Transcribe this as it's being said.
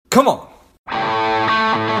Come on.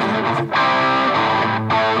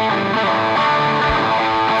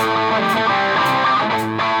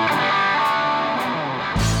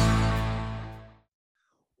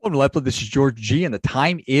 Welcome to Lifeblood. This is George G, and the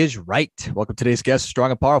time is right. Welcome to today's guest,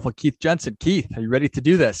 strong and powerful Keith Jensen. Keith, are you ready to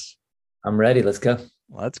do this? I'm ready. Let's go.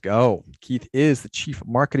 Let's go. Keith is the Chief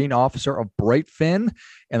Marketing Officer of Brightfin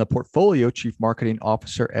and the Portfolio Chief Marketing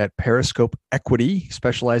Officer at Periscope Equity. He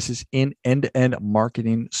specializes in end-to-end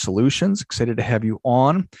marketing solutions. Excited to have you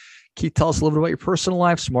on. Keith, tell us a little bit about your personal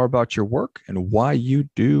life, some more about your work, and why you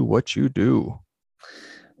do what you do.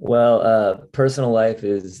 Well, personal life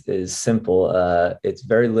is simple. It's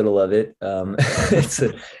very little of it. It's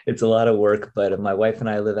a lot of work, but my wife and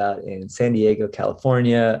I live out in San Diego,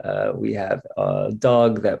 California. We have a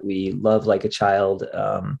dog that we love like a child.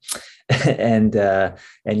 And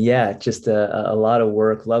yeah, just a lot of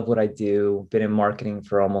work. Love what I do. Been in marketing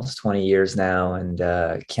for almost 20 years now, and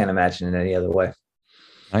can't imagine it any other way.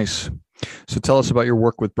 Nice. So tell us about your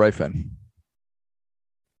work with Brightfin.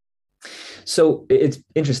 So it's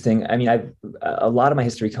interesting. I mean, a lot of my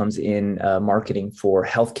history comes in marketing for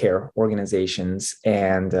healthcare organizations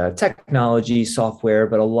and technology, software,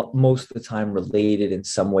 but most of the time related in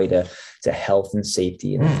some way to health and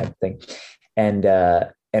safety and that type of thing. And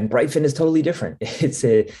Brightfin is totally different. It's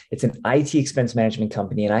an IT expense management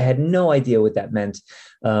company, and I had no idea what that meant.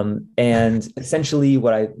 And essentially,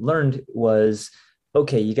 what I learned was,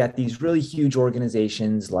 okay, you got these really huge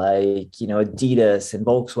organizations like, Adidas and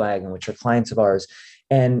Volkswagen, which are clients of ours.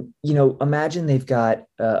 And, imagine they've got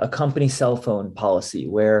a company cell phone policy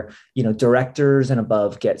where, directors and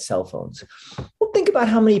above get cell phones. Well, think about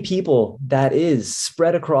how many people that is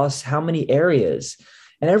spread across how many areas.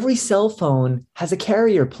 And every cell phone has a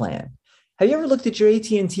carrier plan. Have you ever looked at your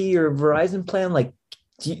AT&T or Verizon plan? Like,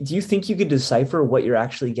 do you think you could decipher what you're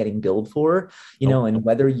actually getting billed for, and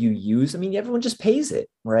whether you use, everyone just pays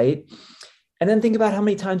it, right? And then think about how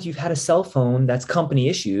many times you've had a cell phone that's company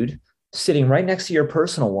issued sitting right next to your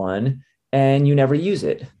personal one and you never use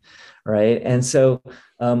it, right? And so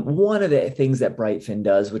one of the things that Brightfin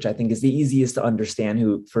does, which I think is the easiest to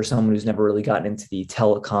understand for someone who's never really gotten into the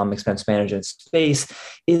telecom expense management space,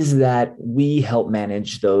 is that we help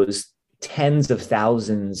manage those tens of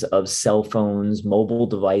thousands of cell phones, mobile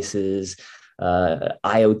devices,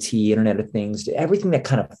 IoT, Internet of Things, everything that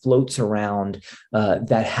kind of floats around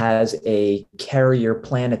that has a carrier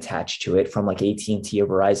plan attached to it from like AT&T or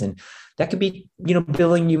Verizon, that could be,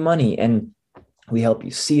 billing you money. And we help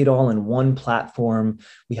you see it all in one platform.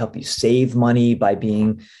 We help you save money by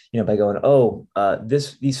being, by going,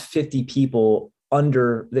 these 50 people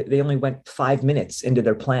they only went 5 minutes into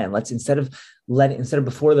their plan. Let's instead of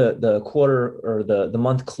before the quarter or the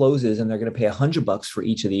month closes and they're going to pay $100 for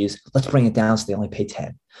each of these, let's bring it down so they only pay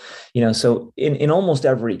 10. So in almost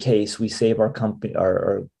every case, we save our company,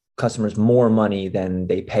 our customers more money than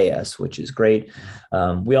they pay us, which is great.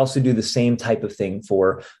 We also do the same type of thing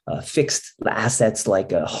for fixed assets like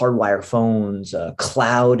hardwire phones,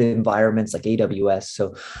 cloud environments like AWS.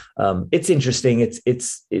 So it's interesting.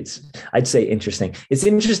 It's I'd say interesting. It's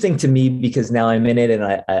interesting to me because now I'm in it and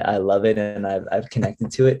I love it and I've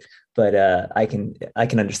connected to it. But I can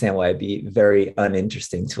understand why it'd be very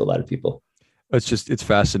uninteresting to a lot of people. It's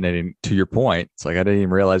fascinating to your point. It's like, I didn't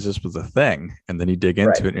even realize this was a thing. And then you dig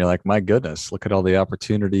into it and you're like, my goodness, look at all the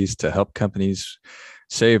opportunities to help companies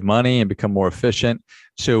save money and become more efficient.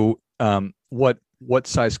 So what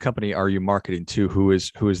size company are you marketing to? Who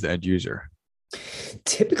is the end user?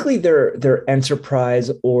 Typically they're enterprise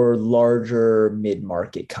or larger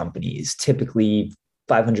mid-market companies, typically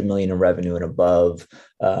 500 million in revenue and above.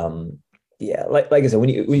 Yeah, like I said,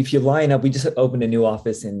 if you line up, we just opened a new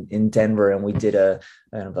office in Denver, and we did a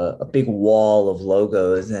kind of a big wall of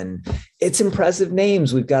logos, and it's impressive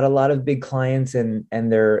names. We've got a lot of big clients, and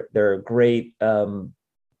they're great.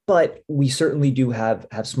 But we certainly do have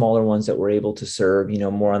smaller ones that we're able to serve.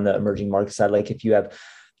 More on the emerging market side. Like if you have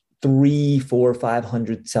 3, 4,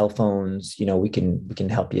 500 cell phones, we can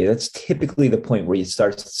help you. That's typically the point where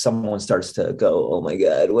someone starts to go, oh my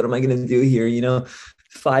God, what am I going to do here?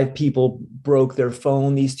 5 people broke their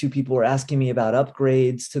phone. These 2 people were asking me about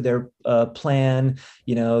upgrades to their plan.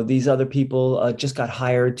 These other people just got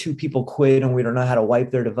hired. 2 people quit and we don't know how to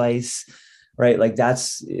wipe their device, right? Like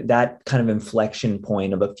that kind of inflection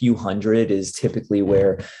point of a few hundred is typically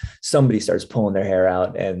where somebody starts pulling their hair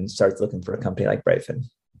out and starts looking for a company like Brightfin.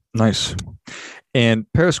 Nice. And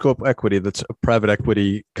Periscope Equity, that's a private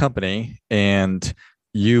equity company. And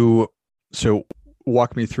so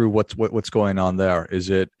walk me through what's going on there.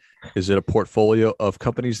 Is it a portfolio of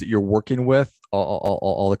companies that you're working with,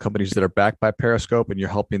 all the companies that are backed by Periscope, and you're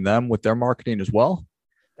helping them with their marketing as well?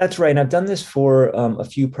 That's right. And I've done this for a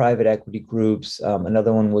few private equity groups.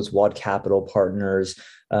 Another one was Wad Capital Partners.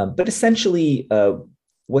 But essentially,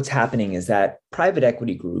 what's happening is that private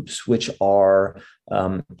equity groups, which are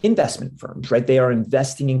investment firms, right? They are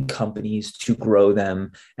investing in companies to grow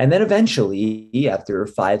them. And then eventually, after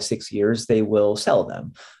 5, 6 years, they will sell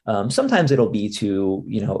them. Sometimes it'll be to,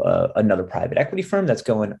 another private equity firm that's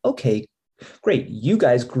going, okay, great. You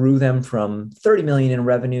guys grew them from 30 million in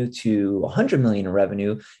revenue to 100 million in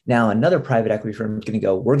revenue. Now another private equity firm is going to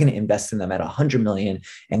go, we're going to invest in them at 100 million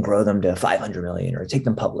and grow them to 500 million or take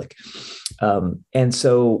them public. And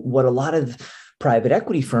so what a lot of private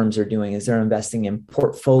equity firms are doing is they're investing in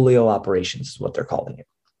portfolio operations, is what they're calling it.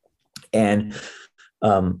 And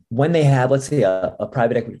when they have, let's say a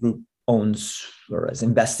private equity group owns or is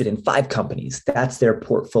invested in 5 companies, that's their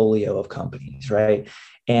portfolio of companies, right?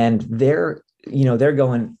 And they're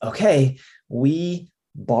going, okay, we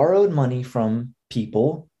borrowed money from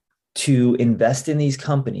people to invest in these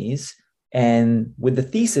companies, and with the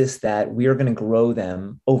thesis that we are going to grow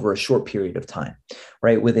them over a short period of time,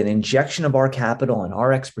 right? With an injection of our capital and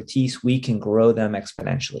our expertise, we can grow them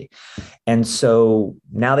exponentially. And so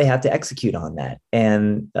now they have to execute on that.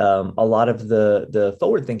 And a lot of the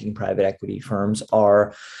forward-thinking private equity firms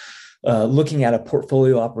are looking at a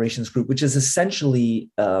portfolio operations group, which is essentially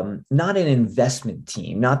not an investment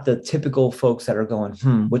team, not the typical folks that are going,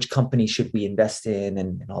 which company should we invest in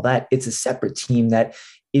and all that. It's a separate team that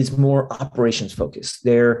is more operations focused.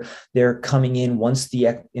 They're coming in once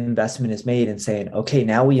the investment is made and saying, okay,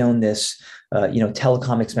 now we own this,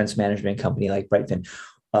 telecom expense management company like Brightfin.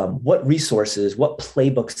 What resources, what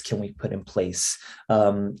playbooks can we put in place?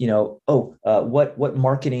 What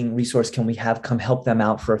marketing resource can we have come help them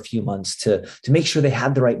out for a few months to make sure they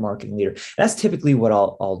have the right marketing leader? And that's typically what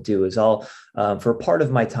I'll do is for part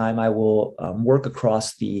of my time, I will work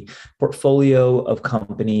across the portfolio of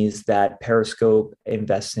companies that Periscope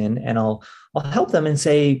invests in, and I'll help them and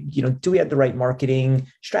say, do we have the right marketing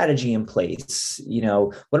strategy in place?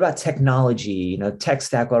 What about technology? Tech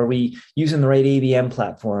stack. Are we using the right ABM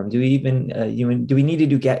platform? Do we even do we need to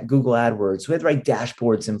do Google AdWords? Do we have the right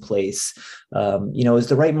dashboards in place? Is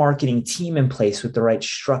the right marketing team in place with the right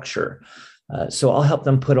structure? So I'll help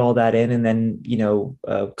them put all that in, and then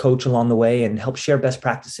coach along the way and help share best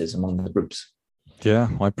practices among the groups. Yeah,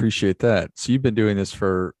 well, I appreciate that. So you've been doing this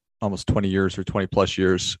for almost 20 years or 20 plus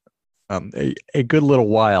years. A good little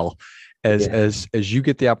while as you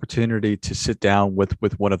get the opportunity to sit down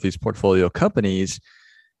with one of these portfolio companies.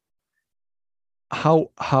 How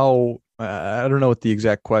I don't know what the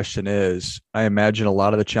exact question is. I imagine a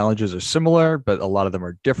lot of the challenges are similar, but a lot of them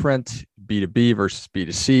are different. B2B versus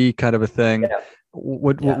B2C kind of a thing. Yeah.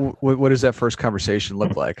 What does that first conversation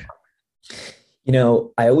look like?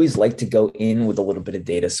 I always like to go in with a little bit of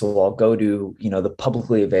data. So I'll go to, the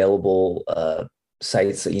publicly available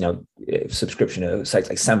sites, subscription to sites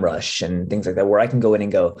like SEMrush and things like that, where I can go in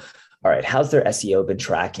and go, all right, how's their SEO been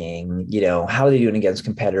tracking? How are they doing against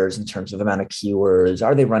competitors in terms of amount of keywords?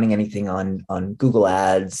 Are they running anything on Google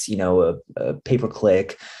Ads,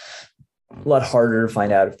 pay-per-click? A lot harder to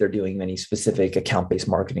find out if they're doing any specific account-based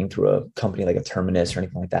marketing through a company like a Terminus or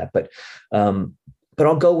anything like that. But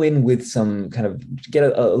I'll go in with some kind of get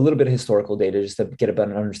a little bit of historical data just to get a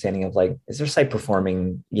better understanding of is their site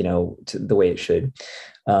performing, to the way it should.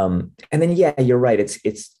 And then, you're right.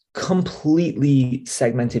 It's completely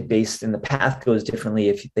segmented based, and the path goes differently.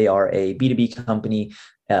 If they are a B2B company,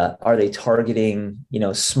 are they targeting,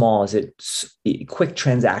 small? Is it quick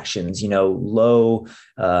transactions, low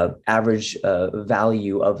average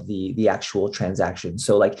value of the actual transaction?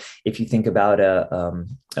 So if you think about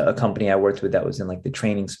a company I worked with that was in the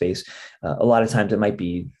training space, a lot of times it might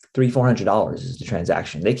be $300-$400 is the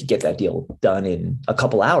transaction. They could get that deal done in a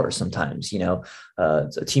couple hours sometimes. So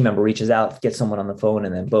a team member reaches out, gets someone on the phone,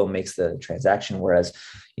 and then boom, makes the transaction. Whereas,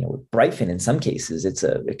 with Brightfin, in some cases,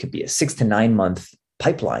 it could be a 6 to 9 month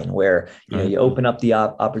pipeline where you open up the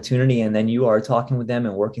opportunity, and then you are talking with them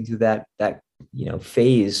and working through that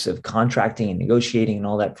phase of contracting and negotiating and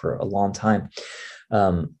all that for a long time.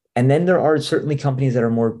 And then there are certainly companies that are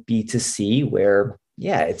more B2C where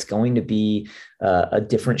it's going to be a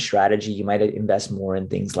different strategy. You might invest more in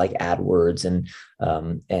things like AdWords and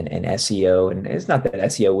SEO. And it's not that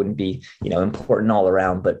SEO wouldn't be important all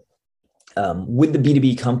around, but with the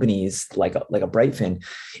B2B companies like a Brightfin,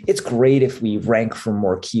 it's great if we rank for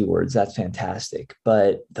more keywords. That's fantastic.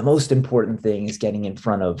 But the most important thing is getting in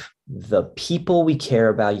front of the people we care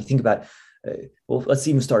about. You think about, let's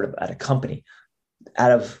even start at a company.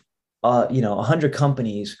 Out of 100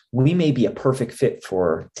 companies, we may be a perfect fit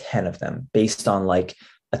for 10 of them based on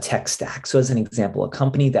a tech stack. So as an example, a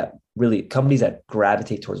company that really companies that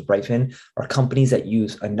gravitate towards Brightfin are companies that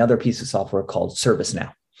use another piece of software called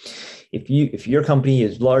ServiceNow. If your company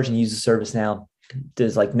is large and uses ServiceNow,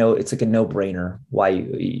 it's like a no-brainer why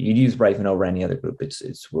you'd use Brightfin over any other group.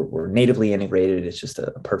 We're natively integrated. It's just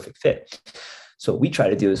a perfect fit. So what we try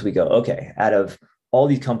to do is we go, okay, out of all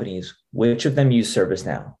these companies, which of them use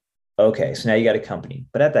ServiceNow? Okay, so now you got a company,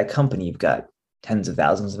 but at that company, you've got tens of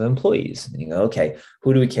thousands of employees. And you go, okay,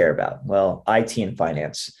 who do we care about? Well, IT and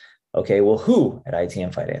finance. Okay, well, who at IT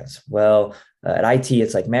and finance? Well, at IT,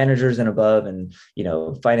 it's like managers and above, and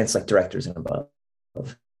finance like directors and above.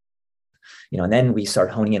 And then we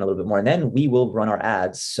start honing in a little bit more, and then we will run our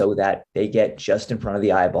ads so that they get just in front of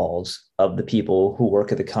the eyeballs of the people who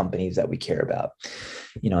work at the companies that we care about.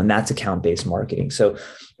 And that's account-based marketing. So,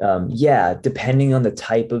 depending on the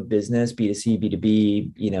type of business, B2C,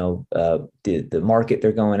 B2B, the market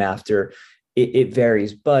they're going after, it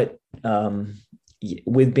varies. But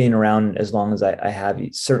with being around as long as I have,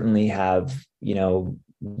 you certainly have,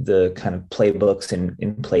 the kind of playbooks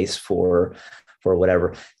in place for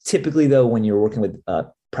whatever. Typically, though, when you're working with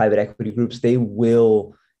private equity groups, they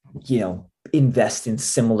will, invest in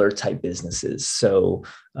similar type businesses. So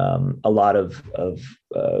a lot of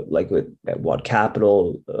like at Watt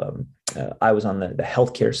Capital, I was on the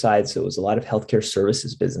healthcare side. So it was a lot of healthcare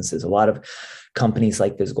services businesses, a lot of companies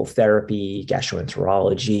like physical therapy,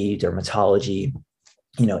 gastroenterology, dermatology,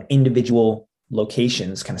 individual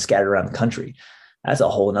locations kind of scattered around the country. That's a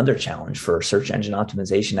whole another challenge for search engine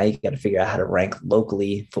optimization. Now you got to figure out how to rank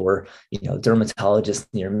locally for, dermatologists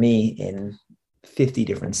near me in 50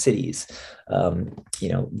 different cities,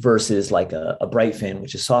 versus like a Brightfin,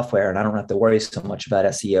 which is software. And I don't have to worry so much about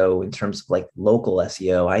SEO in terms of like local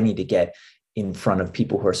SEO. I need to get in front of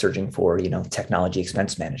people who are searching for, technology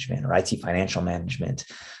expense management or IT financial management.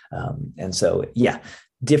 And so,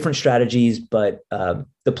 different strategies, but the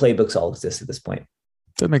playbooks all exist at this point.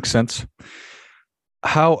 That makes sense.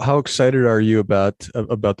 How excited are you about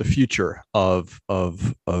the future of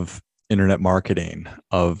internet marketing?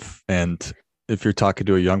 And if you're talking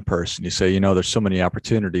to a young person, you say, there's so many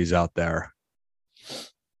opportunities out there.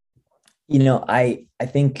 I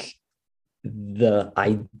think the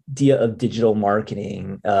idea of digital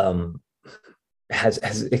marketing has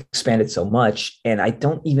expanded so much, and I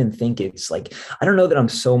don't even think it's like, I don't know that I'm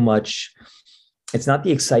so much. It's not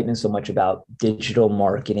the excitement so much about digital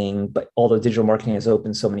marketing, but although digital marketing has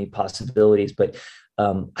opened so many possibilities, but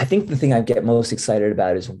I think the thing I get most excited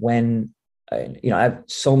about is when, I have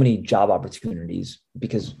so many job opportunities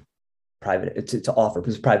because private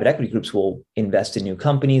equity groups will invest in new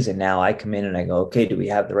companies. And now I come in and I go, okay, do we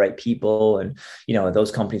have the right people? And,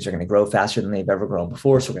 those companies are going to grow faster than they've ever grown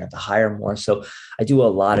before. So we're going to have to hire more. So I do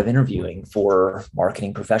a lot of interviewing for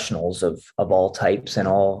marketing professionals of all types and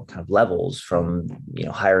all kind of levels, from,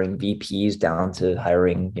 hiring VPs down to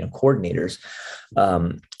hiring, coordinators.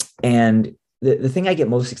 And the thing I get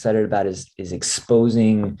most excited about is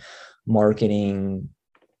exposing marketing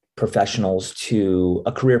professionals to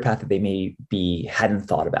a career path that they maybe hadn't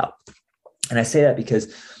thought about. And I say that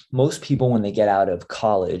because most people, when they get out of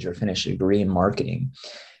college or finish a degree in marketing,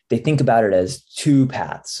 they think about it as two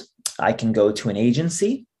paths. I can go to an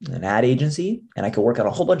agency, an ad agency, and I could work on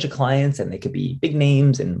a whole bunch of clients, and they could be big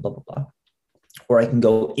names and blah, blah, blah. Or I can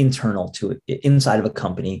go internal to inside of a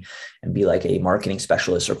company and be like a marketing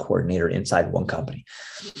specialist or coordinator inside one company.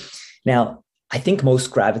 Now, I think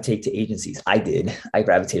most gravitate to agencies. I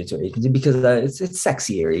gravitated to agency because it's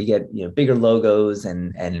sexier. You get bigger logos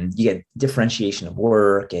and you get differentiation of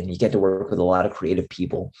work, and you get to work with a lot of creative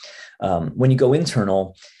people. When you go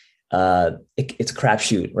internal, it's a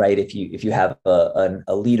crapshoot, right? If you have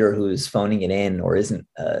a leader who's phoning it in or isn't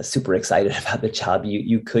super excited about the job,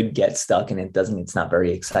 you could get stuck, and it's not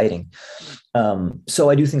very exciting. So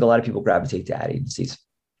I do think a lot of people gravitate to ad agencies.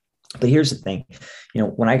 But here's the thing,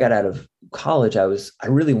 when I got out of college, I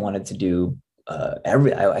really wanted to do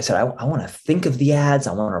I said, I want to think of the ads,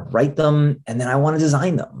 I want to write them, and then I want to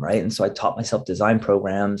design them. Right. And so I taught myself design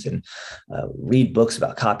programs and read books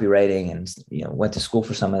about copywriting, and, went to school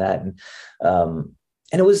for some of that. And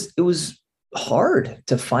it was hard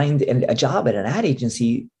to find a job at an ad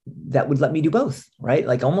agency that would let me do both, right?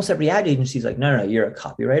 Like almost every ad agency is like, no, you're a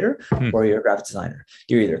copywriter or you're a graphic designer.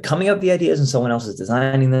 You're either coming up with the ideas and someone else is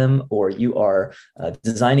designing them, or you are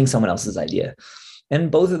designing someone else's idea. And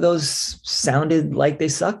both of those sounded like they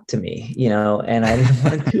sucked to me, and I didn't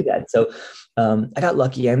want to do that. So I got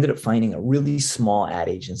lucky. I ended up finding a really small ad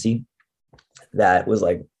agency that was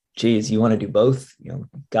like, geez, you want to do both?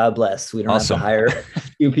 God bless. We don't have to hire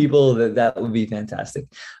two people. That would be fantastic.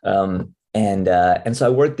 And so I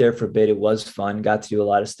worked there for a bit. It was fun. Got to do a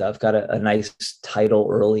lot of stuff. Got a nice title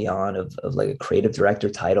early on of like a creative director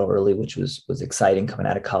title early, which was exciting coming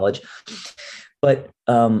out of college. But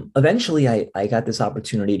eventually, I got this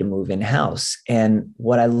opportunity to move in house, and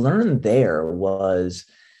what I learned there was,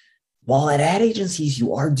 while at ad agencies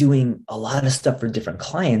you are doing a lot of stuff for different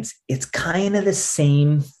clients, it's kind of the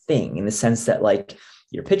same thing in the sense that like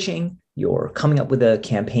you're pitching, you're coming up with a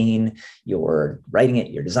campaign, you're writing it,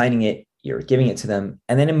 you're designing it, you're giving it to them.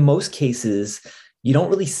 And then in most cases, you don't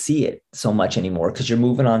really see it so much anymore because you're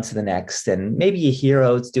moving on to the next. And maybe you hear,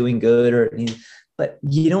 oh, it's doing good, but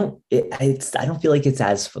you don't, I don't feel like it's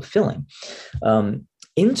as fulfilling.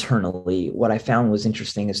 Internally, what I found was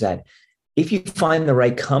interesting is that if you find the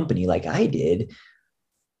right company like I did,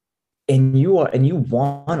 and you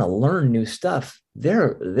want to learn new stuff,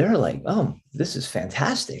 they're like, oh, this is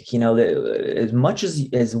fantastic. As much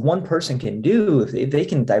as one person can do, if they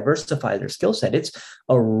can diversify their skill set, it's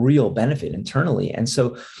a real benefit internally. And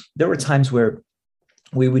so there were times where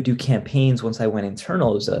we would do campaigns. Once I went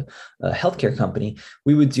internal as a healthcare company,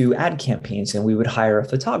 we would do ad campaigns and we would hire a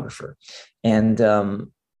photographer. And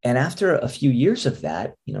after a few years of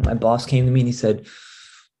that, my boss came to me and he said,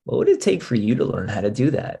 what would it take for you to learn how to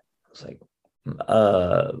do that? I was like,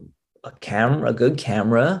 a good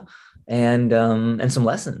camera and some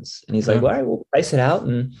lessons. And he's like, all right, we'll price it out.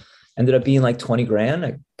 And ended up being like 20 grand.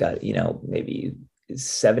 I got, maybe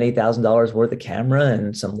 $7,000-8,000 worth of camera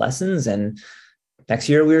and some lessons. And next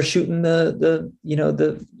year we were shooting the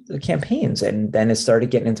campaigns. And then it started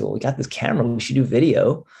getting into, well, we got this camera, we should do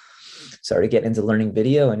video. Started getting into learning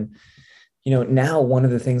video. And, now one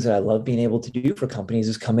of the things that I love being able to do for companies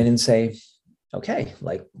is come in and say, okay,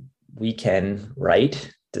 like we can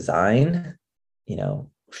write, design,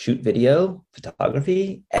 shoot video,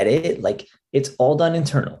 photography, edit, like it's all done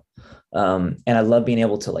internal. And I love being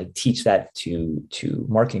able to like teach that to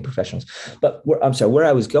marketing professionals. But where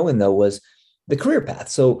I was going though was the career path.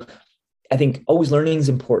 So I think always learning is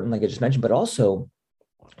important, like I just mentioned, but also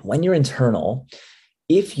when you're internal,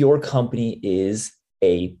 if your company is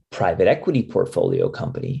a private equity portfolio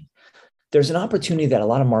company, there's an opportunity that a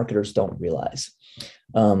lot of marketers don't realize.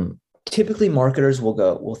 Typically, marketers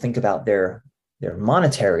will think about their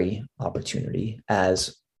monetary opportunity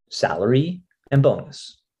as salary and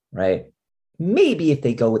bonus, right? Maybe if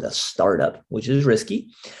they go with a startup, which is risky,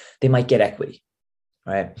 they might get equity,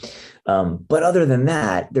 right? But other than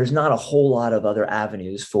that, there's not a whole lot of other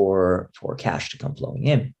avenues for cash to come flowing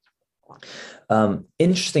in.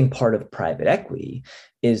 Interesting part of private equity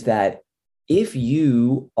is that if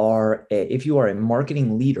you are a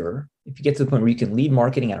marketing leader, if you get to the point where you can lead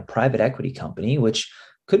marketing at a private equity company, which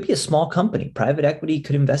could be a small company, private equity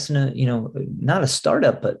could invest in not a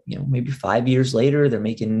startup, but, maybe 5 years later, they're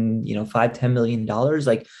making, $5-10 million.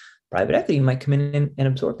 Like private equity might come in and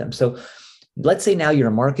absorb them. So let's say now you're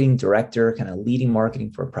a marketing director, kind of leading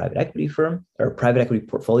marketing for a private equity firm or a private equity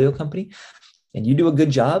portfolio company, and you do a good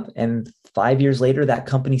job. And 5 years later, that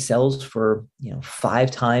company sells for,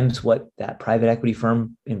 5 times what that private equity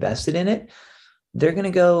firm invested in it. They're going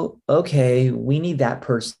to go, okay, we need that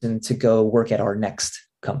person to go work at our next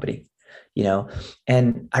company,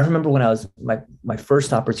 And I remember when I was my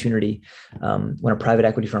first opportunity, when a private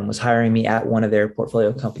equity firm was hiring me at one of their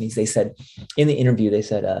portfolio companies, they said in the interview, they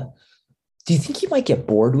said, do you think you might get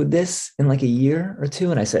bored with this in like a year or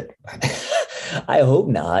two? And I said, I hope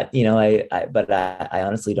not, but I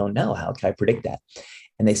honestly don't know. How can I predict that?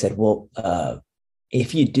 And they said, well,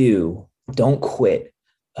 if you do, don't quit.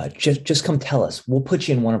 Just come tell us. We'll put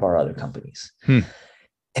you in one of our other companies.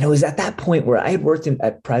 And it was at that point where I had worked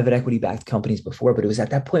at private equity backed companies before, but it was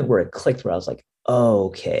at that point where it clicked, where I was like, oh,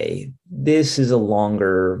 okay, this is a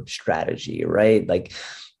longer strategy, right? Like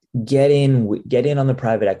get in on the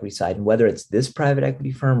private equity side. And whether it's this private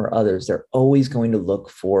equity firm or others, they're always going to look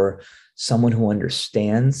for someone who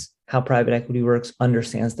understands how private equity works,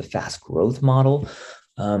 understands the fast growth model,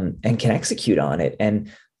 and can execute on it. And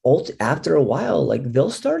after a while, like they'll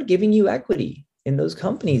start giving you equity in those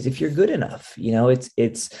companies if you're good enough.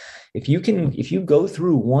 It's if you go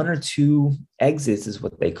through 1 or 2 exits, is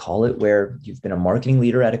what they call it, where you've been a marketing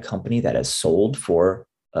leader at a company that has sold for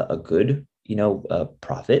a good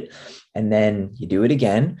profit, and then you do it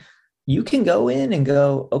again, you can go in and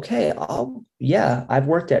go, okay, I've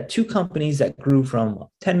worked at 2 companies that grew from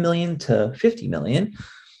 10 million to 50 million.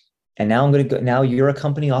 And now I'm going to go, now you're a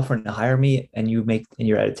company offering to hire me and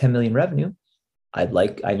you're at a 10 million revenue. I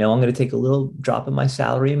know I'm going to take a little drop in my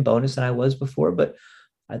salary and bonus than I was before, but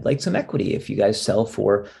I'd like some equity. If you guys sell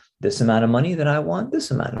for this amount of money, then I want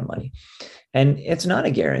this amount of money. And it's not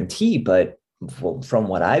a guarantee, but from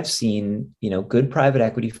what I've seen, good private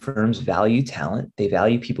equity firms value talent. They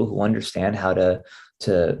value people who understand how to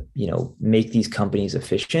make these companies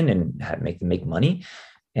efficient and make them make money,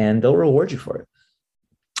 and they'll reward you for it.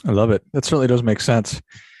 I love it. That certainly does make sense.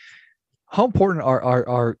 How important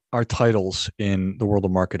are titles in the world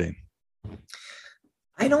of marketing?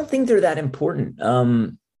 I don't think they're that important.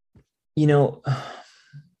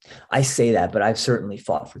 I say that, but I've certainly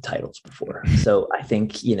fought for titles before. So I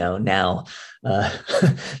think, now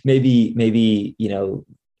maybe,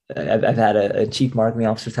 I've had a chief marketing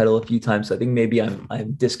officer title a few times. So I think maybe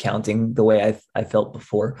I'm discounting the way I felt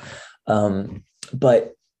before.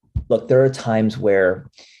 But look, there are times where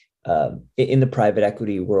in the private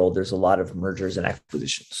equity world, there's a lot of mergers and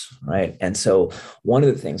acquisitions, right? And so one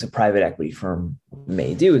of the things a private equity firm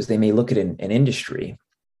may do is they may look at an industry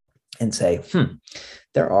and say,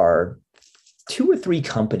 there are 2 or 3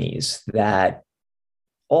 companies that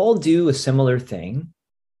all do a similar thing,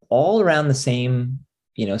 all around the same,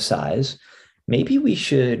 size. Maybe we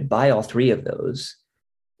should buy all 3 of those,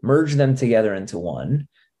 merge them together into one,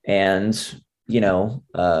 and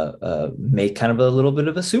make kind of a little bit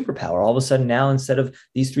of a superpower. All of a sudden now, instead of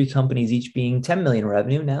these 3 companies each being 10 million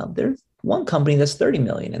revenue, now there's one company that's 30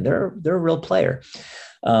 million, and they're a real player.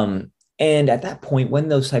 And at that point, when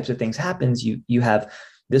those types of things happens, you have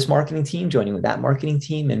this marketing team joining with that marketing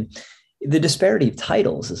team, and the disparity of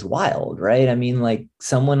titles is wild, right? I mean, like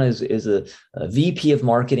someone is a VP of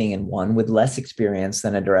marketing in one with less experience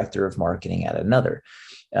than a director of marketing at another.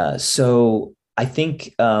 So I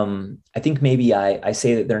think maybe I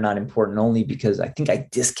say that they're not important only because I think I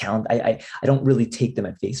discount. I don't really take them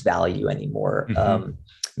at face value anymore. Mm-hmm.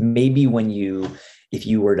 Maybe if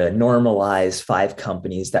you were to normalize 5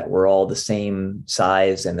 companies that were all the same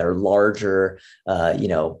size and they're larger,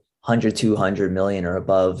 100, 200 million or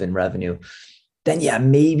above in revenue, then yeah,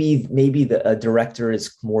 maybe a director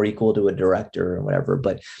is more equal to a director or whatever.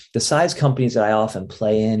 But the size companies that I often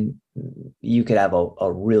play in, you could have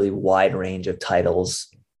a really wide range of titles,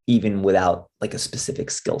 even without like a specific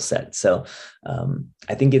skill set. So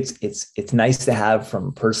I think it's nice to have from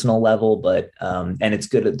a personal level, but and it's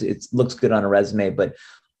good. It looks good on a resume, but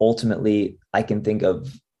ultimately I can think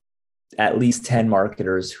of at least 10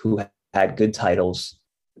 marketers who had good titles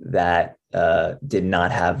that did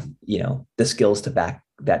not have, the skills to back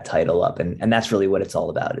that title up. And that's really what it's all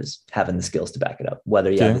about, is having the skills to back it up, whether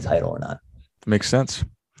you have the title or not. Makes sense.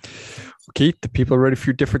 Keith, the people are ready for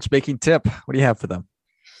your difference making tip. What do you have for them?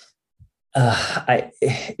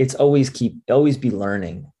 It's always be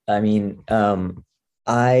learning. I mean,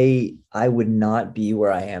 I would not be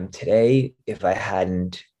where I am today if I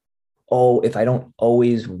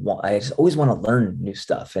always want to learn new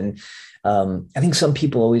stuff. And I think some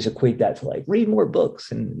people always equate that to like read more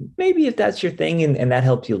books, and maybe if that's your thing and that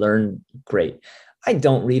helps you learn, great. I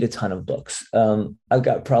don't read a ton of books. I've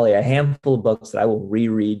got probably a handful of books that I will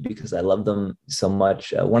reread because I love them so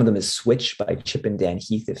much. One of them is Switch by Chip and Dan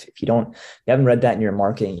Heath. If you haven't read that in your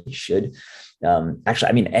marketing, you should. Actually,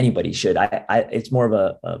 I mean, anybody should. It's more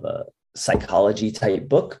of a psychology type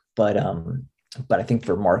book, but I think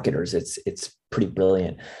for marketers, it's pretty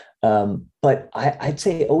brilliant. But I'd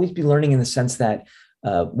say always be learning in the sense that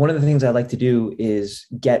one of the things I like to do is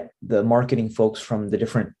get the marketing folks from the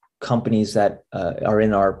different companies that are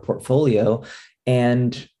in our portfolio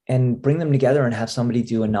and bring them together and have somebody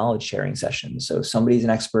do a knowledge sharing session. So somebody's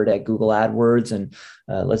an expert at Google AdWords, and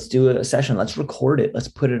let's do a session. Let's record it. Let's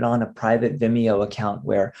put it on a private Vimeo account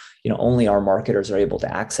where only our marketers are able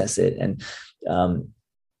to access it. And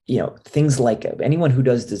things like anyone who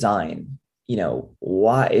does design,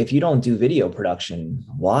 why, if you don't do video production,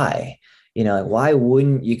 why? Why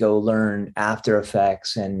wouldn't you go learn After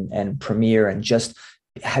Effects and Premiere and just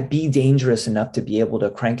be dangerous enough to be able to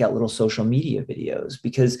crank out little social media videos?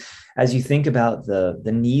 Because as you think about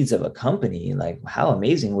the needs of a company, like how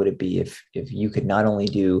amazing would it be if you could not only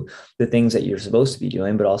do the things that you're supposed to be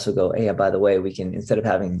doing, but also go, hey, by the way, we can, instead of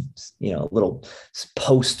having, a little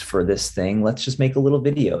post for this thing, let's just make a little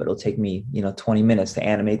video. It'll take me, 20 minutes to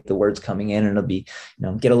animate the words coming in, and it'll be,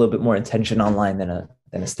 get a little bit more attention online than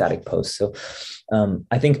a static post. So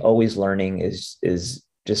I think always learning is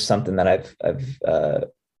just something that I've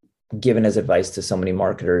given as advice to so many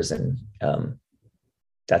marketers. And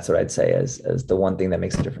that's what I'd say as the one thing that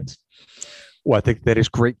makes a difference. Well, I think that is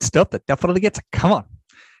great stuff. That definitely gets it. Come on,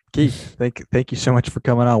 Keith, thank you so much for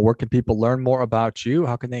coming on. Where can people learn more about you?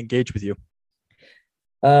 How can they engage with you?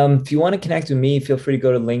 If you want to connect with me, feel free to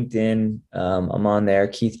go to LinkedIn. I'm on there,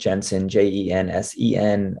 Keith Jensen,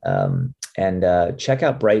 Jensen. and check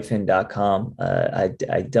out brightfin.com.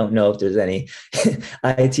 I don't know if there's any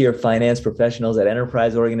IT or finance professionals at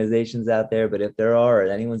enterprise organizations out there, but if there are, or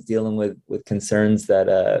anyone's dealing with concerns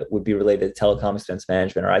that would be related to telecom expense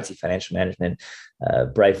management or IT financial management,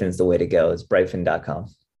 Brightfin is the way to go. It's brightfin.com.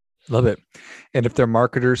 Love it. And if they're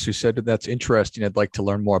marketers who said that's interesting, I'd like to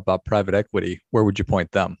learn more about private equity, where would you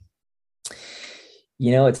point them?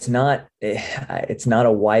 It's not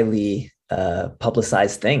a widely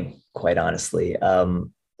publicized thing, quite honestly.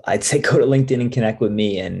 I'd say go to LinkedIn and connect with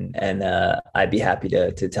me, and I'd be happy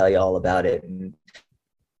to tell you all about it. And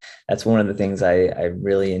that's one of the things I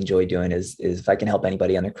really enjoy doing is if I can help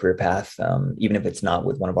anybody on their career path, even if it's not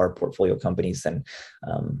with one of our portfolio companies, then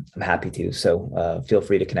I'm happy to. So feel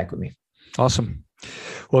free to connect with me. Awesome.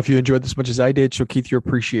 Well, if you enjoyed this as much as I did, show Keith your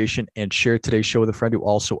appreciation and share today's show with a friend who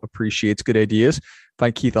also appreciates good ideas.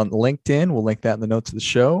 Find Keith on LinkedIn. We'll link that in the notes of the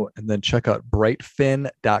show. And then check out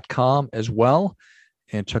brightfin.com as well.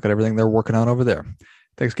 And check out everything they're working on over there.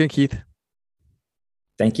 Thanks again, Keith.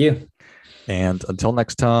 Thank you. And until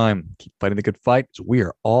next time, keep fighting the good fight. We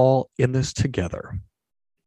are all in this together.